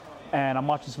And I'm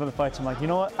watching some of the fights. I'm like, you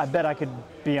know what? I bet I could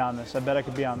be on this. I bet I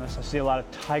could be on this. I see a lot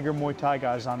of Tiger Muay Thai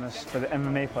guys on this for the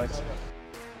MMA fights.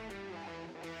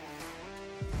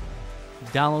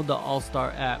 Download the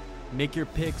All-Star app. Make your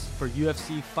picks for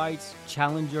UFC fights,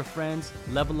 challenge your friends,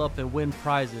 level up and win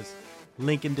prizes.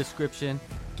 Link in description.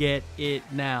 Get it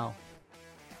now.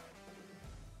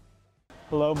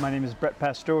 Hello, my name is Brett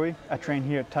Pastore. I train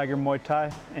here at Tiger Muay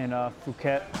Thai in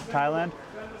Phuket, Thailand.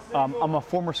 I'm a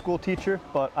former school teacher,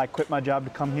 but I quit my job to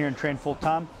come here and train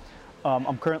full-time.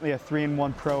 I'm currently a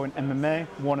 3-1 pro in MMA,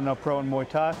 1-0 pro in Muay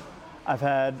Thai. I've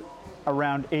had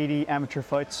around 80 amateur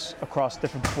fights across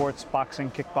different sports,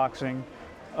 boxing, kickboxing,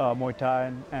 Muay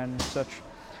Thai, and such.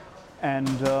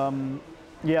 And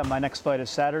yeah, my next fight is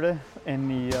Saturday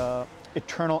in the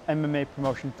Eternal MMA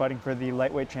promotion, fighting for the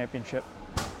lightweight championship.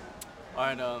 All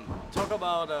right, talk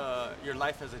about your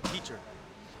life as a teacher.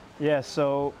 Yeah,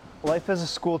 so life as a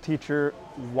school teacher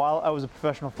while I was a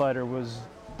professional fighter was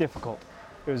difficult.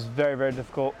 It was very, very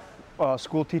difficult.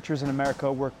 School teachers in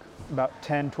America work about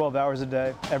 10, 12 hours a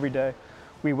day, every day.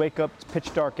 We wake up, it's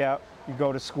pitch dark out, you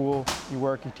go to school, you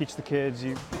work, you teach the kids,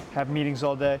 you have meetings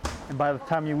all day, and by the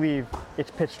time you leave, it's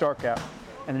pitch dark out.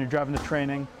 And then you're driving to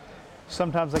training.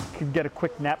 Sometimes I could get a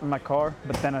quick nap in my car,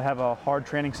 but then I'd have a hard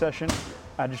training session.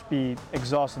 I'd just be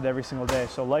exhausted every single day.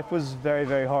 So life was very,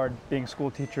 very hard being a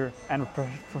school teacher and a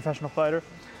professional fighter.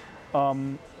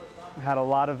 Had a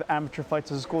lot of amateur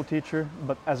fights as a school teacher,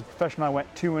 but as a professional I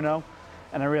went 2-0,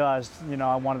 and I realized, you know,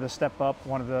 I wanted to step up,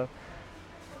 wanted to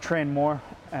train more,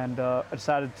 and I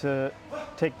decided to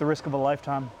take the risk of a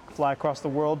lifetime, fly across the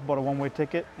world, bought a one-way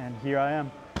ticket, and here I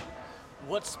am.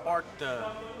 What sparked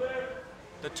the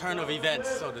turn of events,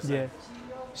 so to say? Yeah.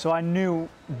 So I knew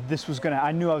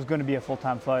I knew I was gonna be a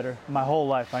full-time fighter. My whole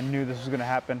life I knew this was gonna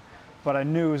happen, but I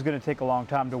knew it was gonna take a long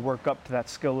time to work up to that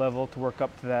skill level, to work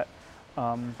up to that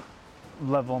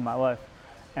level in my life.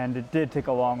 And it did take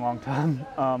a long, long time.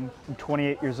 I'm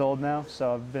 28 years old now,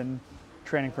 so I've been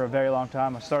training for a very long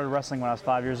time. I started wrestling when I was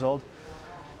 5 years old.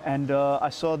 And I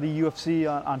saw the UFC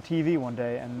on TV one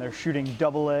day, and they're shooting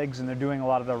double legs, and they're doing a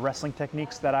lot of the wrestling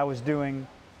techniques that I was doing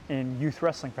in youth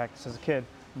wrestling practice as a kid.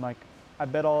 I'm like, I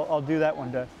bet I'll do that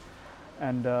one day.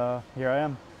 And here I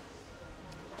am.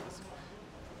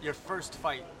 Your first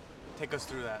fight, take us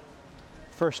through that.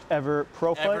 First ever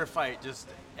pro fight? Ever fight, just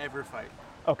ever fight.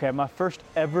 Okay, my first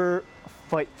ever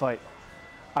fight.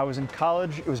 I was in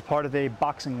college. It was part of a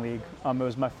boxing league. It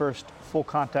was my first full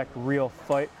contact real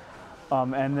fight.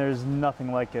 And there's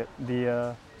nothing like it.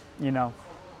 The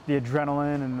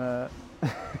adrenaline and the,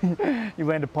 you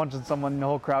land a punch on someone and the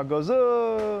whole crowd goes,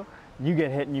 oh! You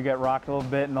get hit and you get rocked a little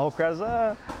bit and the whole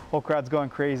crowd's going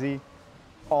crazy.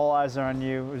 All eyes are on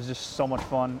you. It was just so much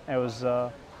fun. It was, I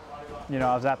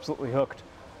was absolutely hooked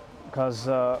because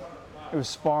it was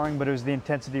sparring, but the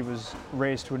intensity was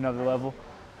raised to another level.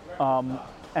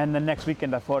 And the next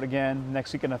weekend I fought again,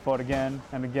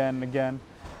 and again.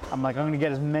 I'm like, I'm gonna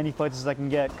get as many fights as I can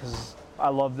get because I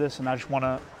love this and I just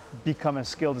wanna become as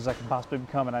skilled as I can possibly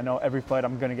become, and I know every fight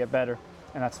I'm gonna get better,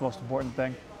 and that's the most important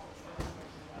thing.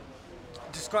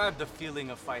 Describe the feeling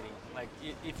of fighting, like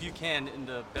if you can, in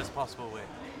the best possible way.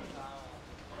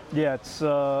 Yeah, it's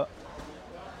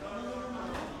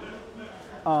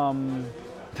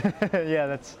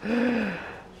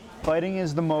fighting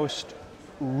is the most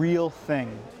real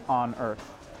thing on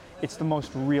earth. It's the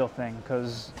most real thing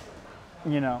because,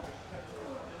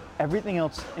 everything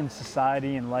else in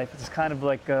society and life, it's kind of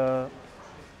like I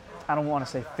don't want to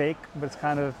say fake, but it's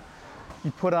kind of, you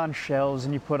put on shells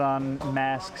and you put on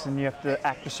masks and you have to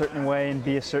act a certain way and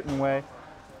be a certain way.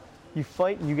 You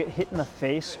fight and you get hit in the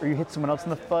face or you hit someone else in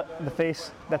the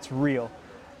face, that's real.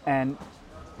 And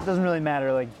it doesn't really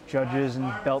matter, like judges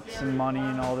and belts and money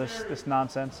and all this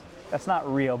nonsense. That's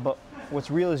not real, but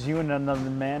what's real is you and another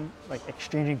man, like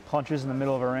exchanging punches in the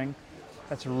middle of a ring.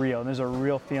 That's real, and there's a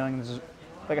real feeling, there's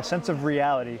like a sense of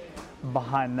reality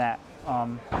behind that.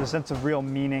 The sense of real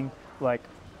meaning, like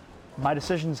my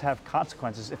decisions have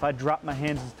consequences. If I drop my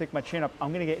hands and stick my chin up,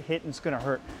 I'm gonna get hit and it's gonna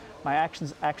hurt. My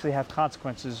actions actually have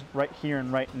consequences right here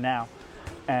and right now.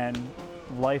 And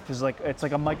life is it's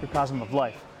like a microcosm of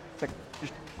life. It's like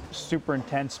just super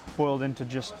intense, boiled into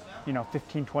just,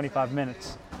 15, 25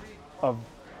 minutes of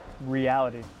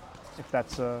reality, if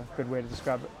that's a good way to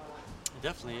describe it.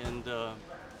 Definitely, and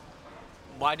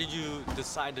why did you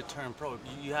decide to turn pro?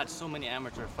 You had so many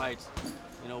amateur fights,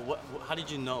 how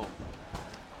did you know?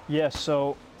 Yeah,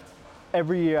 so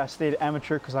every year I stayed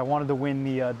amateur because I wanted to win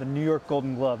the New York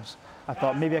Golden Gloves. I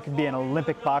thought maybe I could be an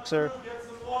Olympic boxer.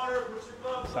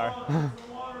 Sorry.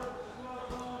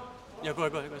 Yeah, go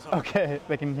ahead. Sorry. Okay,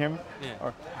 they can hear me?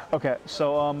 Yeah. Okay,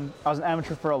 so I was an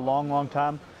amateur for a long, long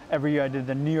time, every year I did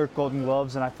the New York Golden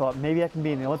Gloves, and I thought maybe I can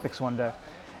be in the Olympics one day.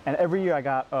 And every year I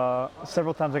got,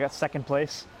 several times I got second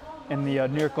place in the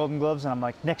New York Golden Gloves, and I'm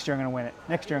like, next year I'm gonna win it.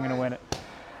 Next year I'm gonna win it.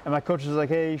 And my coach was like,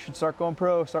 hey, you should start going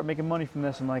pro, start making money from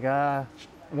this. I'm like,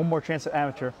 one more chance at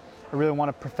amateur. I really want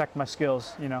to perfect my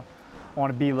skills, you know. I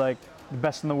want to be like the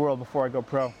best in the world before I go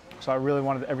pro. So I really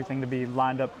wanted everything to be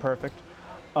lined up perfect.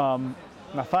 And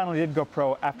I finally did go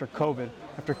pro after COVID.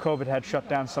 After COVID had shut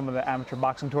down some of the amateur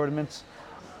boxing tournaments.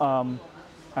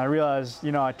 I realized,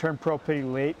 you know, I turned pro pretty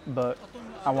late, but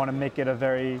I want to make it a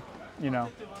very, you know,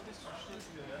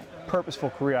 purposeful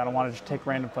career. I don't want to just take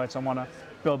random fights. I want to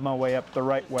build my way up the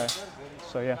right way.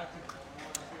 So yeah.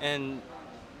 And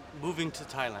moving to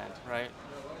Thailand, right?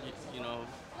 You know,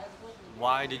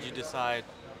 why did you decide?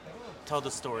 Tell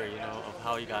the story, you know, of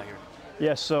how you got here.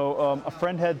 Yeah, so a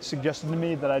friend had suggested to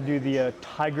me that I do the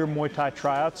Tiger Muay Thai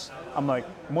tryouts. I'm like,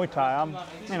 Muay Thai, I'm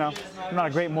not a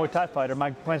great Muay Thai fighter.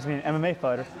 My plan's to be an MMA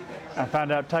fighter. And I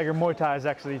found out Tiger Muay Thai is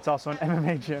actually, it's also an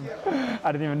MMA gym.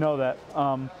 I didn't even know that.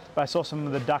 But I saw some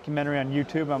of the documentary on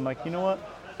YouTube. I'm like, you know what?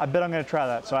 I bet I'm gonna try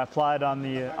that. So I applied on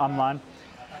the online.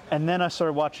 And then I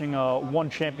started watching One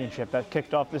Championship that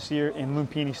kicked off this year in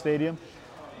Lumpinee Stadium.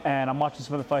 And I'm watching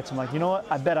some of the fights. I'm like, you know what?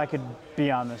 I bet I could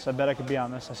be on this. I bet I could be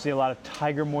on this. I see a lot of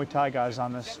Tiger Muay Thai guys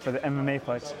on this for the MMA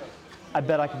fights. I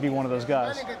bet I could be one of those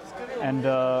guys. And,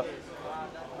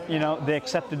 you know, they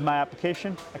accepted my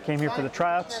application. I came here for the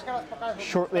tryouts.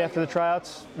 Shortly after the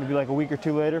tryouts, maybe like a week or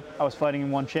two later, I was fighting in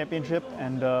One Championship.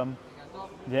 And,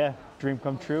 yeah, dream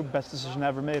come true. Best decision I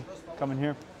ever made, coming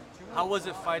here. How was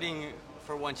it fighting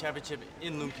for One Championship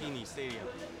in Lumpinee Stadium?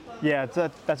 Yeah,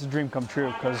 that's a dream come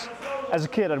true, because as a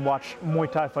kid, I'd watch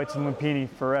Muay Thai fights in Lumpinee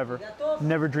forever.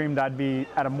 Never dreamed I'd be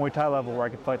at a Muay Thai level where I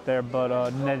could fight there, but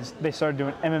they started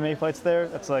doing MMA fights there.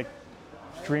 That's like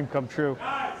dream come true.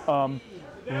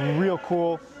 Real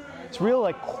cool. It's real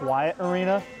like quiet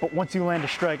arena, but once you land a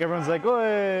strike, everyone's like,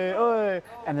 oi, oi,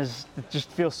 and it just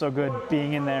feels so good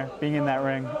being in there, being in that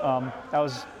ring. That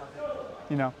was,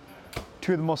 you know,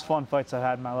 two of the most fun fights I've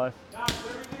had in my life.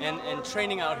 And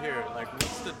training out here, like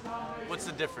what's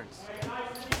the difference?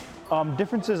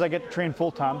 Difference is I get to train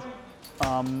full time,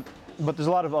 but there's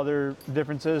a lot of other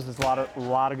differences. There's a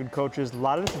lot of good coaches, a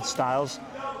lot of different styles.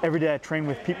 Every day I train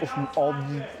with people from all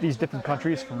these different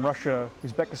countries, from Russia,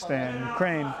 Uzbekistan,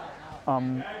 Ukraine,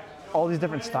 all these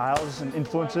different styles and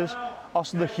influences.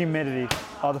 Also the humidity.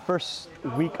 The first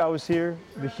week I was here,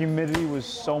 the humidity was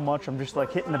so much. I'm just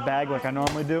like hitting the bag like I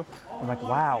normally do. I'm like,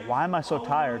 wow, why am I so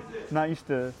tired? I'm not used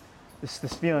to this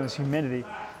feeling, this humidity.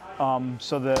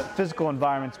 So the physical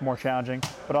environment's more challenging,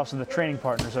 but also the training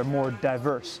partners are more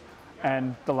diverse.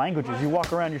 And the languages, you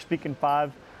walk around, you're speaking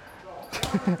 5.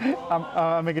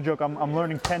 I make a joke, I'm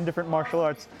learning 10 different martial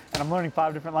arts, and I'm learning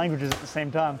 5 different languages at the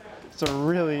same time. It's a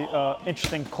really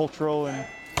interesting cultural and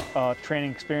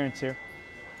training experience here.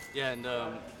 Yeah, and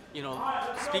you know,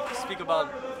 speak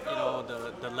about, you know,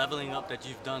 the leveling up that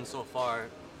you've done so far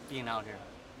being out here.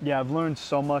 Yeah, I've learned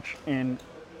so much in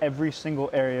every single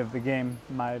area of the game.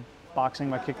 My boxing,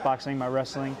 my kickboxing, my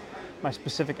wrestling, my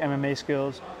specific MMA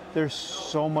skills. There's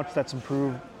so much that's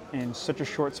improved in such a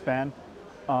short span,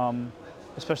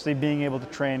 especially being able to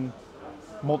train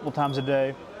multiple times a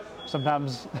day.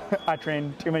 Sometimes I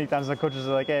train too many times. The coaches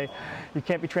are like, hey, you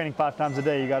can't be training 5 times a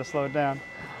day. You got to slow it down.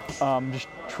 Just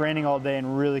training all day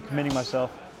and really committing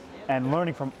myself and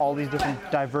learning from all these different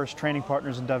diverse training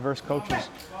partners and diverse coaches.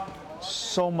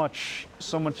 So much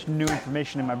new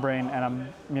information in my brain, and I'm,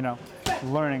 you know,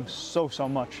 learning so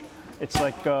much. It's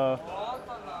like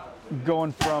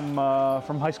going from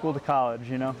high school to college,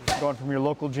 you know, going from your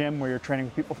local gym where you're training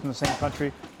with people from the same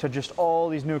country to just all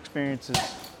these new experiences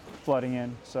flooding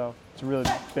in. So it's really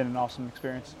been an awesome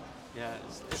experience. Yeah,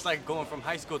 it's like going from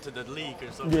high school to the league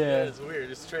or something. Yeah, it's weird.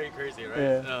 It's straight crazy, right?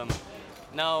 Yeah.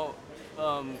 Now,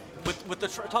 with the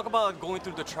talk about going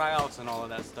through the tryouts and all of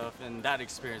that stuff and that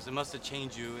experience, it must have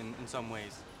changed you in some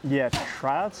ways. Yeah,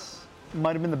 tryouts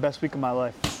might have been the best week of my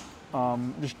life.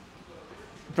 Just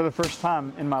for the first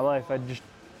time in my life, I just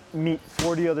meet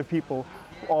 40 other people,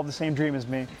 all have the same dream as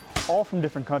me, all from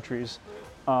different countries,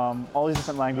 all these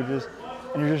different languages,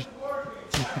 and you're just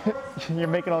you're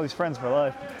making all these friends for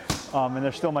life. And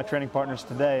they're still my training partners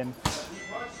today, and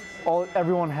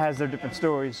everyone has their different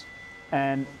stories,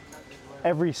 and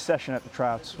every session at the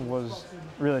tryouts was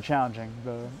really challenging.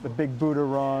 The big Buddha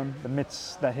run, the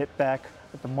mitts that hit back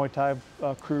with the Muay Thai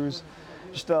cruise,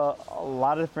 just a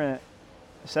lot of different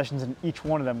sessions, and each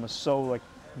one of them was so like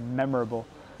memorable.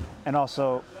 And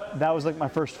also that was like my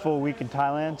first full week in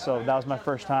Thailand, so that was my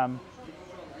first time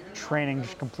training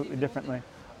just completely differently.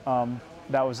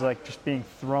 That was like just being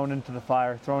thrown into the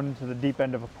fire, thrown into the deep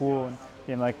end of a pool, and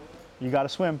being like, you got to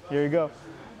swim. Here you go.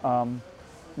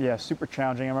 Yeah, super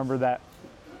challenging. I remember that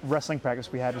wrestling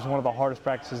practice we had was one of the hardest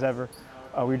practices ever.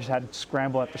 We just had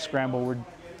scramble after scramble. We're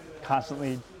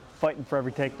constantly fighting for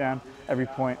every takedown, every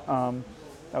point.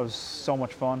 That was so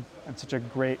much fun and such a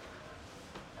great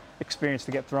experience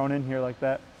to get thrown in here like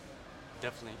that.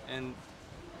 Definitely. And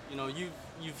you know,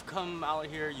 you've come out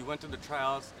here, you went through the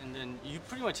tryouts, and then you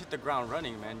pretty much hit the ground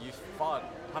running, man. You fought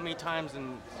how many times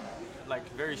in like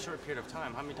very short period of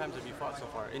time? How many times have you fought so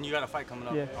far? And you got a fight coming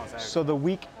up on Saturday. So the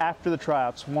week after the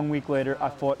tryouts, 1 week later, I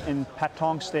fought in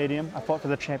Patong Stadium. I fought for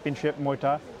the championship Muay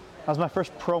Thai. That was my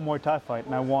first pro Muay Thai fight,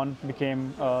 and I won,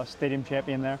 became stadium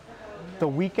champion there. The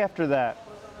week after that,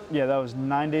 that was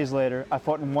 9 days later, I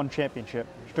fought in one championship.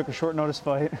 Took a short notice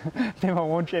fight, made my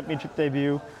one championship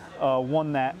debut,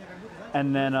 won that.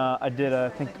 And then I did, I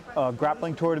think, a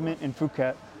grappling tournament in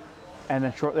Phuket. And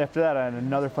then shortly after that, I had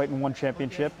another fight in one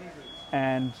championship.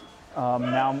 And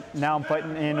now I'm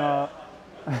fighting in now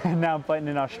I'm fighting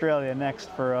in Australia next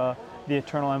for the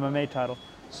Eternal MMA title.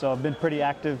 So I've been pretty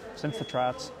active since the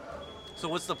tryouts. So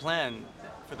what's the plan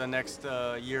for the next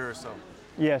year or so?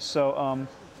 Yeah, so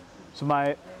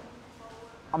I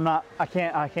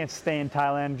can't stay in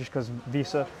Thailand just because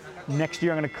visa. Next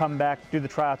year I'm going to come back, do the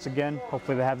tryouts again.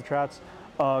 Hopefully they have the tryouts.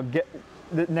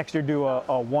 Next year do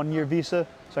a 1 year visa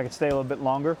so I can stay a little bit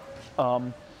longer.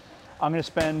 I'm going to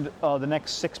spend the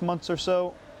next 6 months or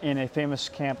so in a famous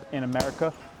camp in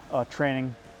America,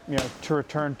 training, to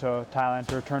return to Thailand,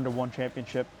 to return to one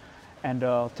championship, and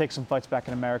take some fights back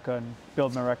in America and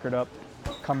build my record up,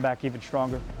 come back even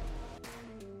stronger.